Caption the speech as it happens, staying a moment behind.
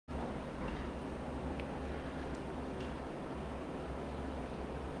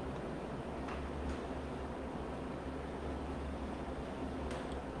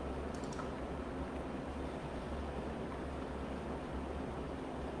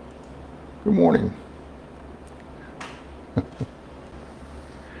Good morning.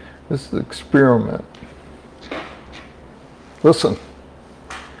 This is an experiment. Listen.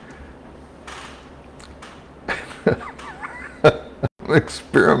 I'm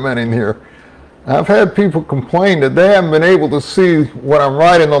experimenting here. I've had people complain that they haven't been able to see what I'm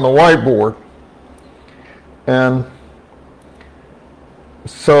writing on the whiteboard. And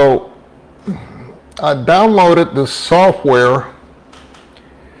so I downloaded this software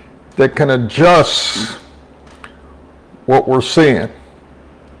that can adjust what we're seeing.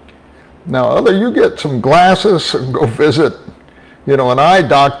 Now, either you get some glasses and go visit, an eye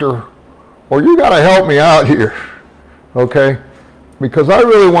doctor, or you got to help me out here, okay? Because I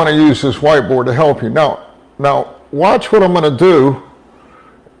really want to use this whiteboard to help you. Now watch what I'm going to do,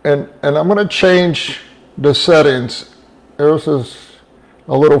 and I'm going to change the settings. There's this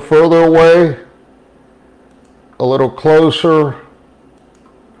a little further away, a little closer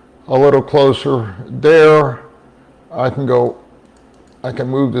there. I can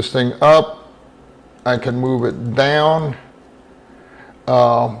move this thing up. I can move it down.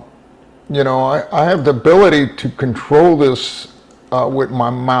 I have the ability to control this with my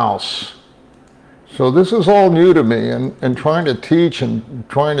mouse. So this is all new to me, and trying to teach and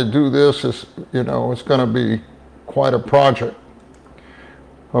trying to do this is, it's going to be quite a project.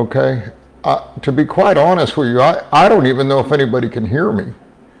 Okay? To be quite honest with you, I don't even know if anybody can hear me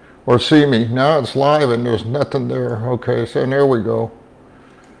or see me. Now it's live and there's nothing there. Okay, so there we go.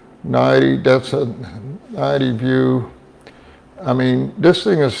 90, that's a 90 view. I mean, this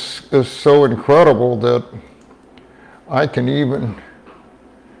thing is so incredible that I can even,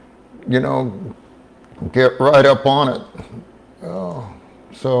 get right up on it.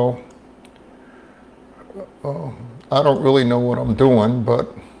 I don't really know what I'm doing,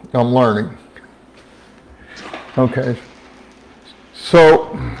 but I'm learning. Okay.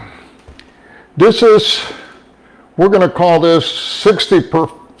 So we're going to call this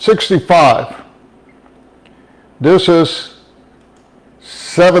 65. This is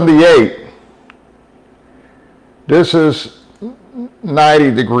 78. This is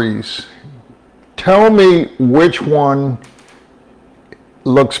 90 degrees. Tell me which one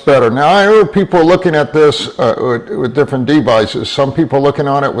looks better. Now, I heard people looking at this with different devices. Some people looking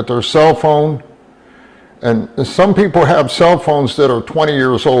on it with their cell phone. And some people have cell phones that are 20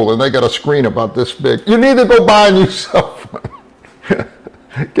 years old and they got a screen about this big. You need to go buy a new cell phone.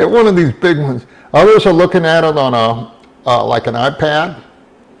 Get one of these big ones. Others are looking at it on like an iPad.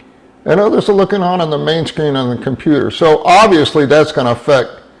 And others are looking on the main screen on the computer. So obviously that's going to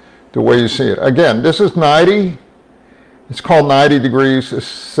affect the way you see it. Again, this is 90. It's called 90 degrees. It's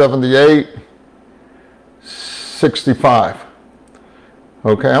 78, 65.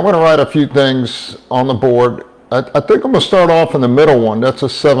 Okay, I'm going to write a few things on the board. I think I'm going to start off in the middle one. That's a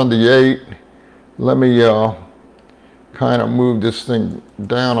 78. Let me kind of move this thing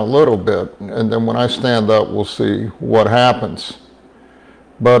down a little bit. And then when I stand up, we'll see what happens.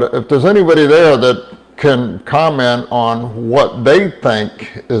 But if there's anybody there that can comment on what they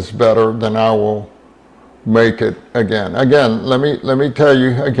think is better, then I will make it again. Again, let me tell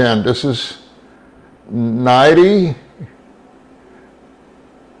you again, this is 90,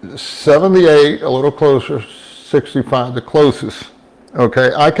 78, a little closer, 65, the closest.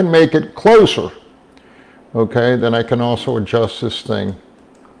 Okay, I can make it closer. Okay, then I can also adjust this thing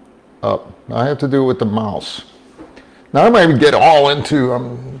up. I have to do it with the mouse. Now I might get all into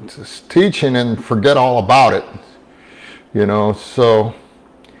just teaching and forget all about it, so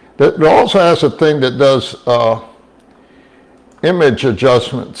it also has a thing that does image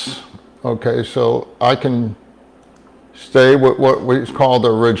adjustments. Okay, so I can stay with what we call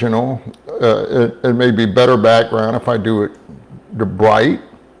the original. It may be better background if I do it the bright,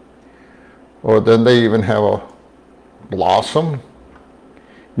 or then they even have a blossom.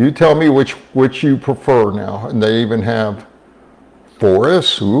 You tell me which you prefer now. And they even have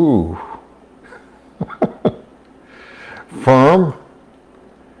forest. Ooh. Firm.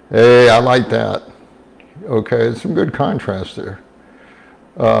 Hey, I like that. Okay, some good contrast there.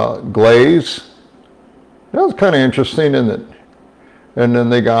 Glaze. That was kind of interesting, isn't it? And then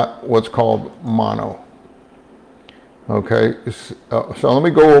they got what's called mono. Okay, so let me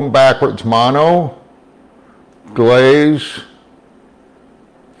go backwards. Mono, glaze,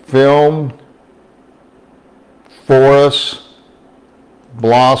 film, forest,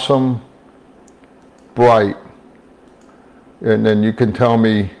 blossom, bright. And then you can tell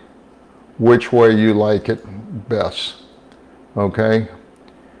me which way you like it best. Okay?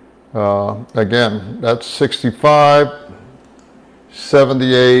 Again, that's 65,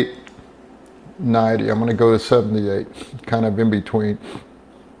 78, 90. I'm going to go to 78, kind of in between.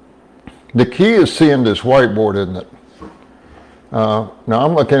 The key is seeing this whiteboard, isn't it? Now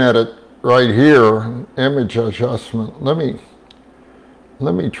I'm looking at it right here, image adjustment. Let me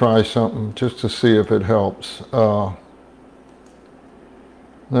try something just to see if it helps. Let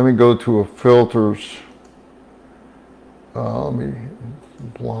me go to a filters. Let me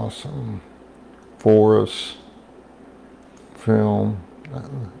blossom, forest, film.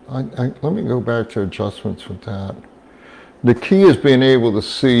 Let me go back to adjustments with that. The key is being able to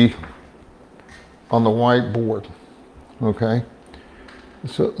see on the whiteboard, okay?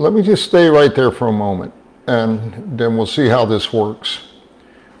 So let me just stay right there for a moment, and then we'll see how this works.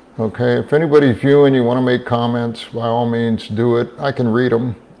 Okay, if anybody's viewing, you want to make comments, by all means do it. I can read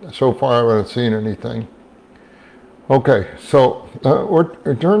them. So far I haven't seen anything. Okay, so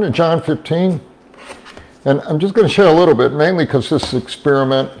we're turning to John 15, and I'm just going to share a little bit, mainly because this is an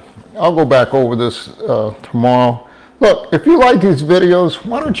experiment. I'll go back over this tomorrow. Look, if you like these videos,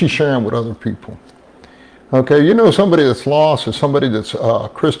 why don't you share them with other people? Okay, you know somebody that's lost, or somebody that's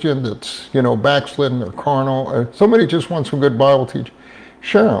Christian, that's, you know, backslidden or carnal, or somebody just wants some good Bible teaching,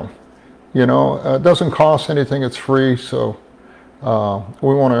 share them. You know, it doesn't cost anything, it's free, so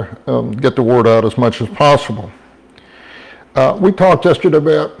we want to get the word out as much as possible. We talked yesterday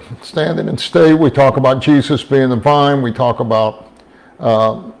about standing and stay. We talk about Jesus being the vine. We talk about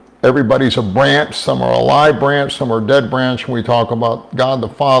everybody's a branch. Some are a live branch, some are a dead branch. And we talk about God the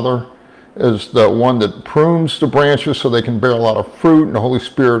Father is the one that prunes the branches so they can bear a lot of fruit, and the Holy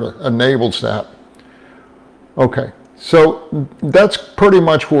Spirit enables that. Okay, so that's pretty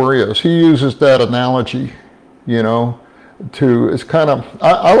much where he is. He uses that analogy, you know, it's kind of,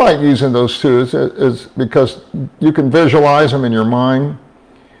 I like using those two, is because you can visualize them in your mind,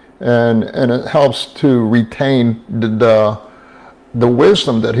 and it helps to retain the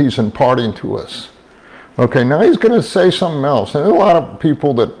wisdom that he's imparting to us. Okay, now he's going to say something else. And there's a lot of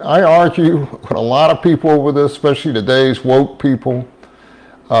people that I argue with, a lot of people over this, especially today's woke people,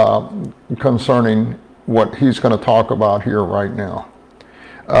 concerning what he's going to talk about here right now.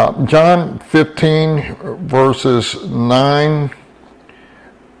 John 15, verses 9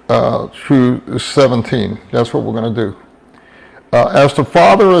 through 17. That's what we're going to do. As the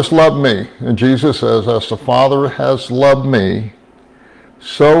Father has loved me, and Jesus says, as the Father has loved me,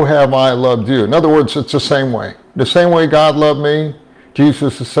 so have I loved you. In other words, it's the same way. The same way God loved me,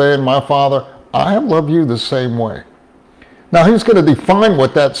 Jesus is saying, my Father, I have loved you the same way. Now he's going to define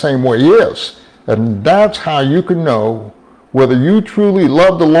what that same way is. And that's how you can know whether you truly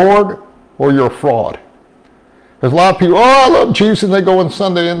love the Lord or you're a fraud. There's a lot of people, oh, I love Jesus, and they go on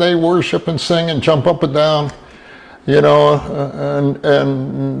Sunday and they worship and sing and jump up and down, you know,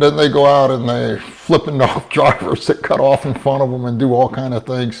 and then they go out and they flipping off drivers that cut off in front of them and do all kind of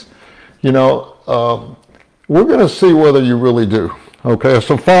things. You know, we're going to see whether you really do. Okay,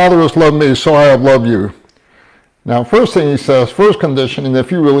 so Father has loved me, so I have loved you. Now, first thing he says, first condition, and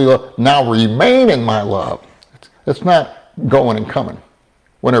if you really love, now remain in my love. It's not going and coming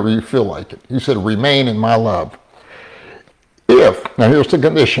whenever you feel like it. He said, remain in my love. If, now here's the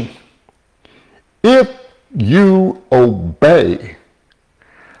condition, if you obey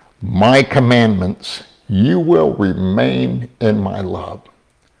my commandments, you will remain in my love.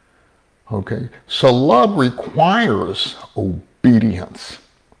 Okay, so love requires obedience.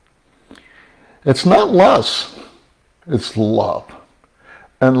 It's not lust, it's love.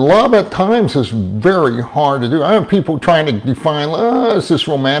 And love at times is very hard to do. I have people trying to define, it's this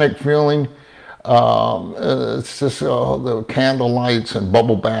romantic feeling. It's just the candle lights and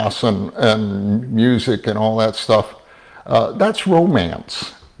bubble baths and music and all that stuff. That's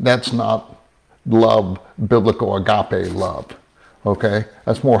romance. That's not love, biblical agape love. Okay?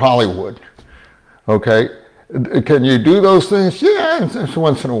 That's more Hollywood. Okay? Can you do those things? Yeah,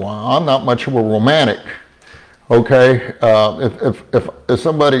 once in a while. I'm not much of a romantic. Okay? If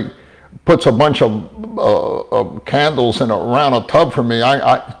somebody puts a bunch of candles around a tub for me,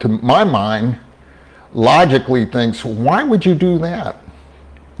 to my mind, logically thinks, why would you do that?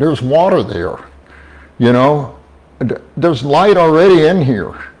 There's water there, you know, there's light already in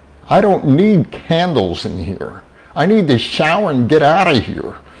here. I don't need candles in here. I need to shower and get out of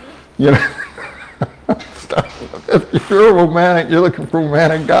here, you know. If you're a romantic, you're looking for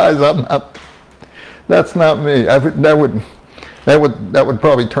romantic guys, I'm not, that's not me. That would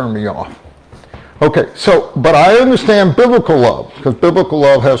probably turn me off. Okay, so, but I understand biblical love, because biblical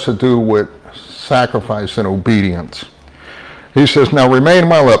love has to do with sacrifice and obedience. He says, now remain in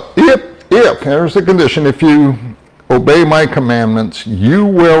my love. If, there's the condition, if you obey my commandments, you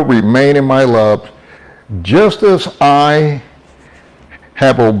will remain in my love, just as I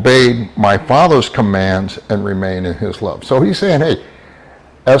have obeyed my Father's commands and remain in his love. So he's saying, hey,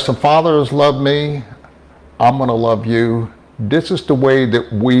 As the Father has loved me, I'm going to love you. This is the way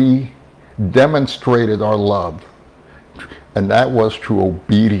that we demonstrated our love. And that was through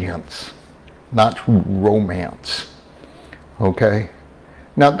obedience, not through romance. Okay?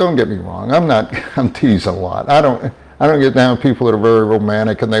 Now, don't get me wrong. I'm teasing a lot. I don't get down with people that are very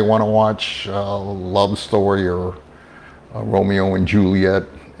romantic and they want to watch a love story or Romeo and Juliet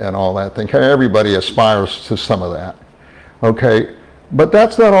and all that thing. Everybody aspires to some of that. Okay? But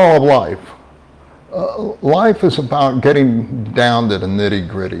that's not all of life. Life is about getting down to the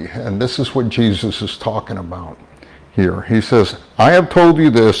nitty-gritty. And this is what Jesus is talking about here. He says, I have told you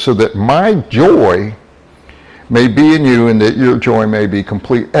this so that my joy may be in you and that your joy may be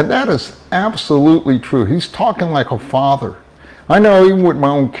complete. And that is absolutely true. He's talking like a father. I know even with my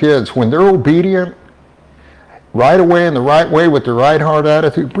own kids, when they're obedient, right away in the right way with the right heart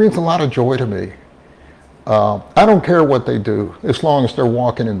attitude, it brings a lot of joy to me. I don't care what they do as long as they're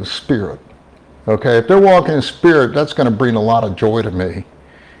walking in the Spirit. Okay, if they're walking in the Spirit, that's going to bring a lot of joy to me.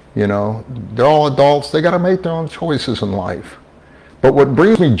 You know, they're all adults. They got to make their own choices in life. But what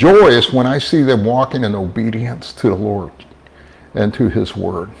brings me joy is when I see them walking in obedience to the Lord and to His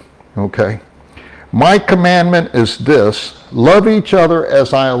Word. Okay? My commandment is this: love each other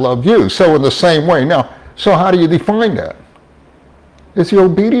as I love you. So in the same way. Now, so how do you define that? Is you're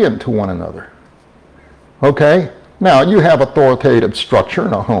obedient to one another. Okay? Now, you have authoritative structure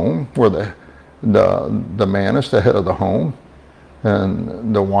in a home where the man is the head of the home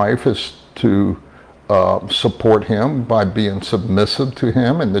and the wife is to support him by being submissive to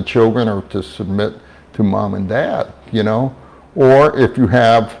him, and the children are to submit to mom and dad, you know. Or if you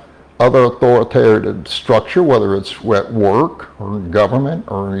have other authoritative structure, whether it's at work or in government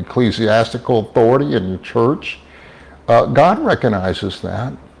or in ecclesiastical authority in your church, God recognizes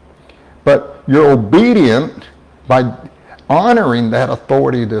that. But you're obedient by honoring that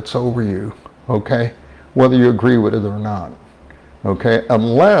authority that's over you, okay, whether you agree with it or not. Okay,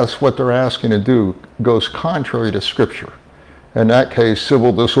 unless what they're asking to do goes contrary to Scripture. In that case,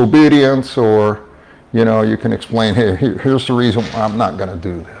 civil disobedience, or, you know, you can explain, hey, here's the reason why I'm not going to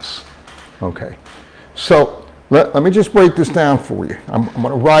do this. Okay, so let me just break this down for you. I'm going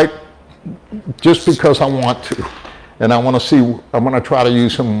to write just because I want to, and I want to see, I'm going to try to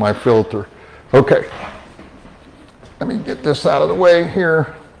use some of my filter. Okay, let me get this out of the way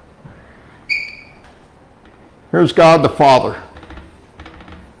here. Here's God the Father.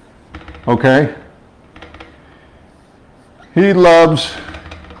 Okay? He loves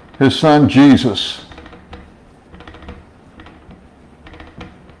His Son Jesus.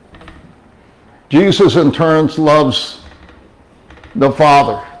 Jesus in turn loves the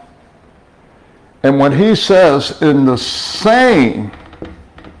Father. And when He says, in the same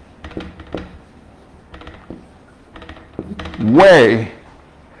way,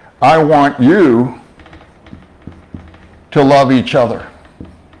 I want you to love each other.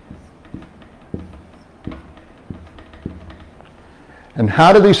 And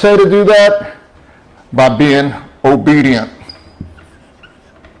how did He say to do that? By being obedient.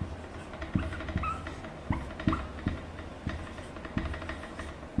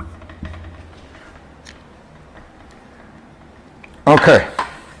 Okay.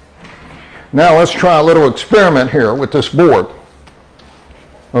 Now let's try a little experiment here with this board.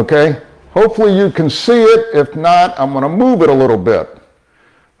 Okay? Hopefully you can see it. If not, I'm going to move it a little bit.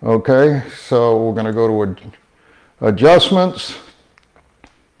 Okay? So we're going to go to adjustments.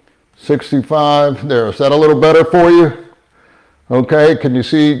 65, there. Is that a little better for you? Okay, can you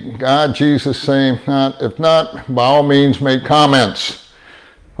see God, Jesus saying, if not, by all means make comments.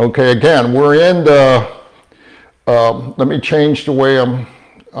 Okay, again, we're in the, let me change the way I'm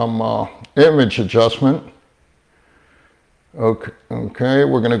image adjustment. Okay,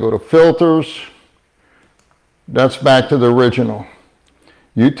 we're going to go to filters. That's back to the original.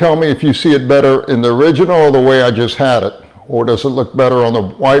 You tell me if you see it better in the original or the way I just had it. Or does it look better on the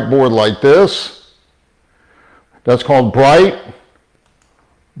whiteboard like this? That's called bright,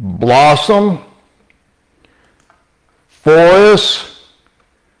 blossom, forest,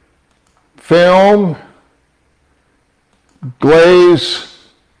 film, glaze,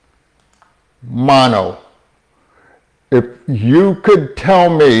 mono. If you could tell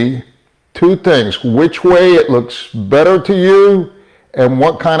me two things, which way it looks better to you and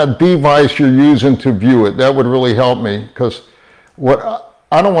what kind of device you're using to view it, that would really help me, because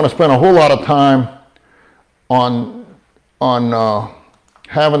I don't want to spend a whole lot of time on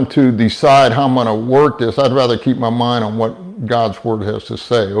having to decide how I'm going to work this. I'd rather keep my mind on what God's Word has to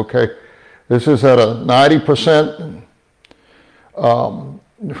say, okay? This is at a 90%.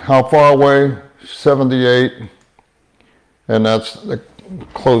 How far away? 78. And that's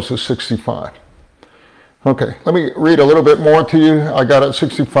close to 65. Okay, let me read a little bit more to you. I got it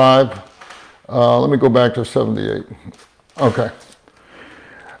 65. Let me go back to 78. Okay.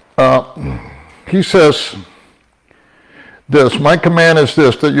 He says this, my command is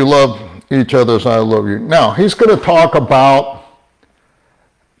this, that you love each other as I love you. Now, he's going to talk about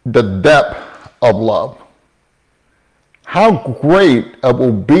the depth of love. How great of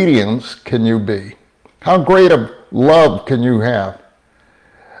obedience can you be? How great of love can you have?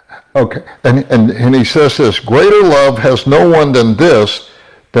 Okay, and he says this, greater love has no one than this,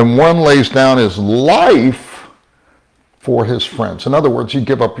 than one lays down his life for his friends. In other words, you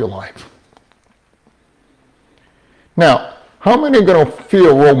give up your life. Now, how many are going to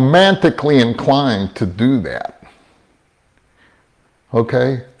feel romantically inclined to do that?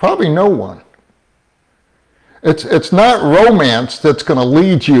 Okay, probably no one. It's not romance that's going to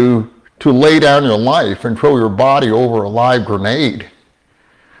lead you to lay down your life and throw your body over a live grenade,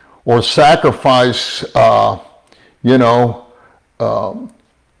 or sacrifice,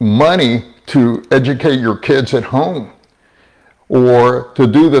 money to educate your kids at home, or to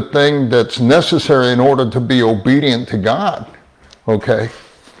do the thing that's necessary in order to be obedient to God. Okay,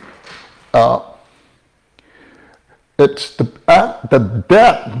 it's the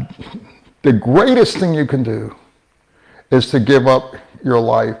depth. The greatest thing you can do is to give up your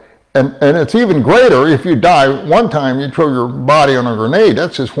life. And it's even greater if you die one time, you throw your body on a grenade.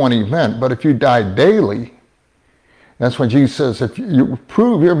 That's just one event. But if you die daily, that's when Jesus says, if you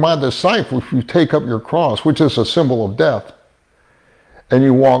prove you're my disciple, if you take up your cross, which is a symbol of death, and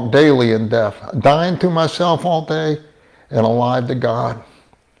you walk daily in death, dying to myself all day and alive to God.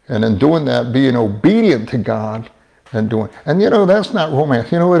 And in doing that, being obedient to God and doing, and that's not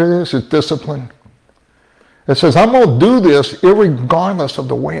romance. You know what it is? It's discipline. It says, I'm going to do this irregardless of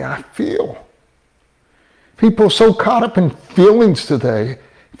the way I feel. People are so caught up in feelings today.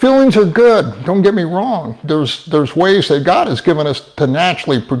 Feelings are good, don't get me wrong. There's ways that God has given us to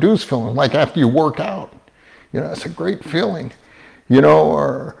naturally produce feelings, like after you work out. It's a great feeling.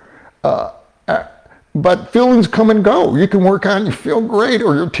 But feelings come and go. You can work out and you feel great,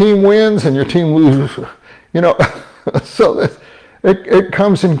 or your team wins and your team loses. So it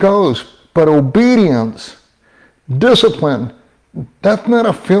comes and goes. But obedience, discipline, that's not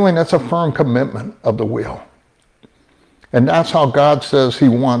a feeling, that's a firm commitment of the will. And that's how God says he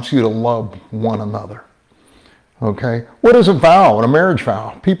wants you to love one another. Okay? What is a vow, a marriage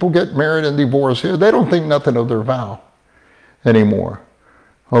vow? People get married and divorced here. They don't think nothing of their vow anymore.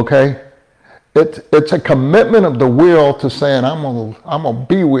 Okay? It's a commitment of the will to saying, I'm gonna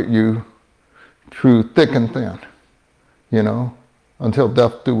be with you through thick and thin, until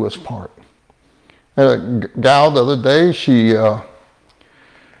death do us part. A gal the other day, she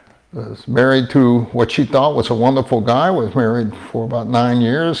was married to what she thought was a wonderful guy, was married for about 9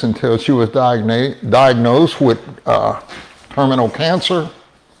 years until she was diagnosed with terminal cancer.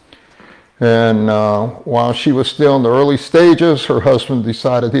 And while she was still in the early stages, her husband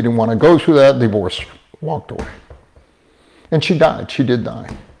decided he didn't want to go through that, divorced, walked away. And she died, she did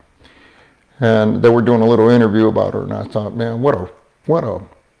die. And they were doing a little interview about her, and I thought, man, what a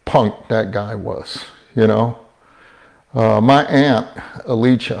punk that guy was, My aunt,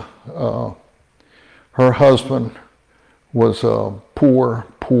 Alicia, her husband was a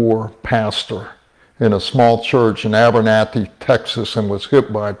poor pastor in a small church in Abernathy, Texas, and was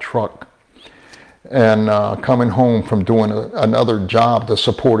hit by a truck. And coming home from doing another job to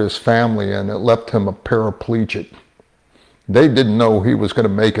support his family, and it left him a paraplegic. They didn't know he was going to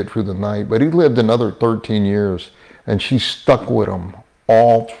make it through the night, but he lived another 13 years, and she stuck with him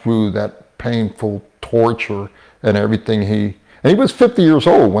all through that painful torture and everything. And he was 50 years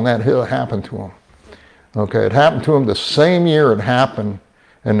old when that happened to him. Okay, it happened to him the same year it happened,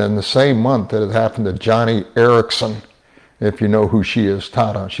 and in the same month that it happened to Johnny Erickson, if you know who she is,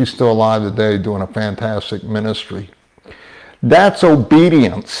 Tata. She's still alive today doing a fantastic ministry. That's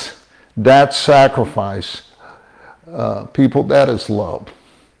obedience. That's sacrifice. People, that is love.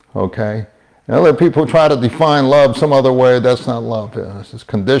 Okay? And other people try to define love some other way. That's not love. It's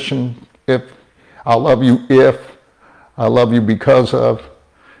conditioned. If I love you, if I love you because of,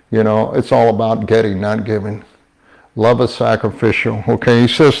 it's all about getting, not giving. Love is sacrificial. Okay? He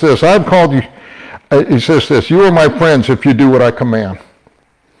says this, I've called you. He says this, you are my friends if you do what I command.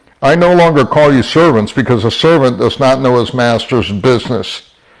 I no longer call you servants, because a servant does not know his master's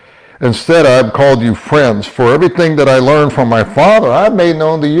business. Instead, I've called you friends, for everything that I learned from my Father, I've made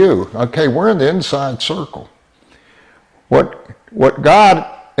known to you. Okay, we're in the inside circle. What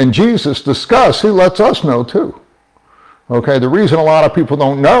God and Jesus discuss, he lets us know too. Okay, the reason a lot of people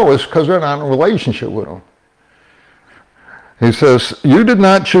don't know is because they're not in a relationship with him. He says, you did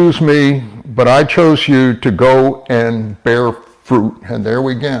not choose me, but I chose you to go and bear fruit. And there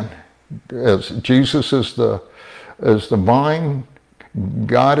we again, as Jesus is the vine,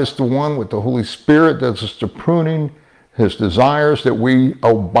 God is the one with the Holy Spirit that is the pruning. His desires that we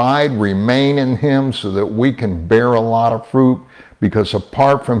abide, remain in him so that we can bear a lot of fruit, because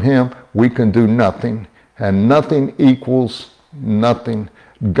apart from him, we can do nothing, and nothing equals nothing.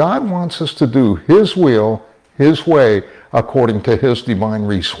 God wants us to do his will, his way, according to his divine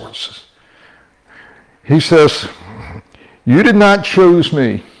resources. He says, you did not choose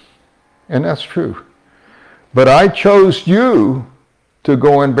me, and that's true, but I chose you to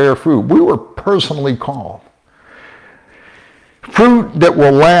go and bear fruit. We were personally called. Fruit that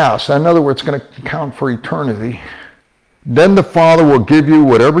will last, in other words, going to count for eternity. Then the Father will give you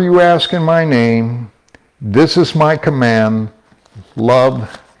whatever you ask in my name. This is my command,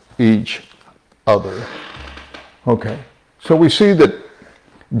 love each other. Okay, so we see that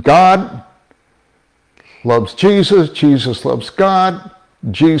God loves Jesus, Jesus loves God,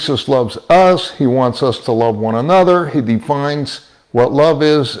 Jesus loves us, he wants us to love one another. He defines what love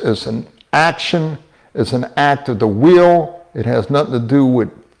is as an action, as an act of the will. It has nothing to do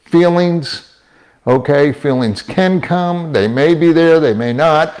with feelings. Okay, feelings can come, they may be there, they may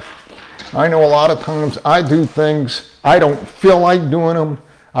not. I know a lot of times I do things, I don't feel like doing them,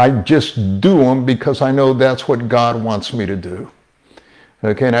 I just do them because I know that's what God wants me to do.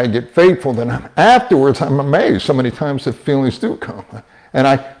 Okay, and I get faithful, then afterwards I'm amazed so many times the feelings do come.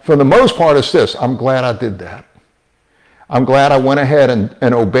 And for the most part, it's this, I'm glad I did that. I'm glad I went ahead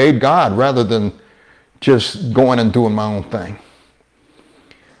and obeyed God rather than just going and doing my own thing.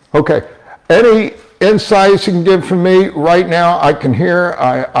 Okay, any insights you can give from me right now? I can hear,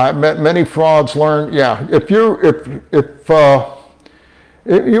 I met many frauds, learned, yeah, if you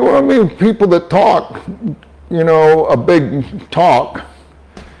want to meet people that talk, you know, a big talk,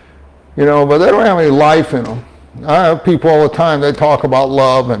 you know, but they don't have any life in them. I have people all the time, they talk about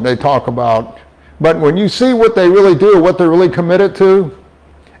love and they talk about, but when you see what they really do, what they're really committed to,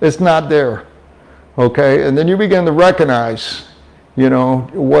 it's not there. Okay, and then you begin to recognize, you know,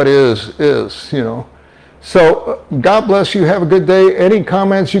 what is, you know. So God bless you. Have a good day. Any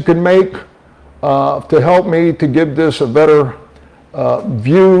comments you can make to help me to give this a better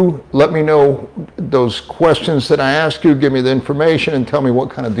view, let me know those questions that I ask you. Give me the information and tell me what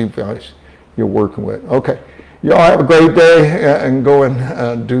kind of device you're working with. Okay, y'all have a great day and go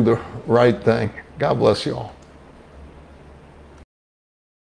and do the right thing. God bless you all.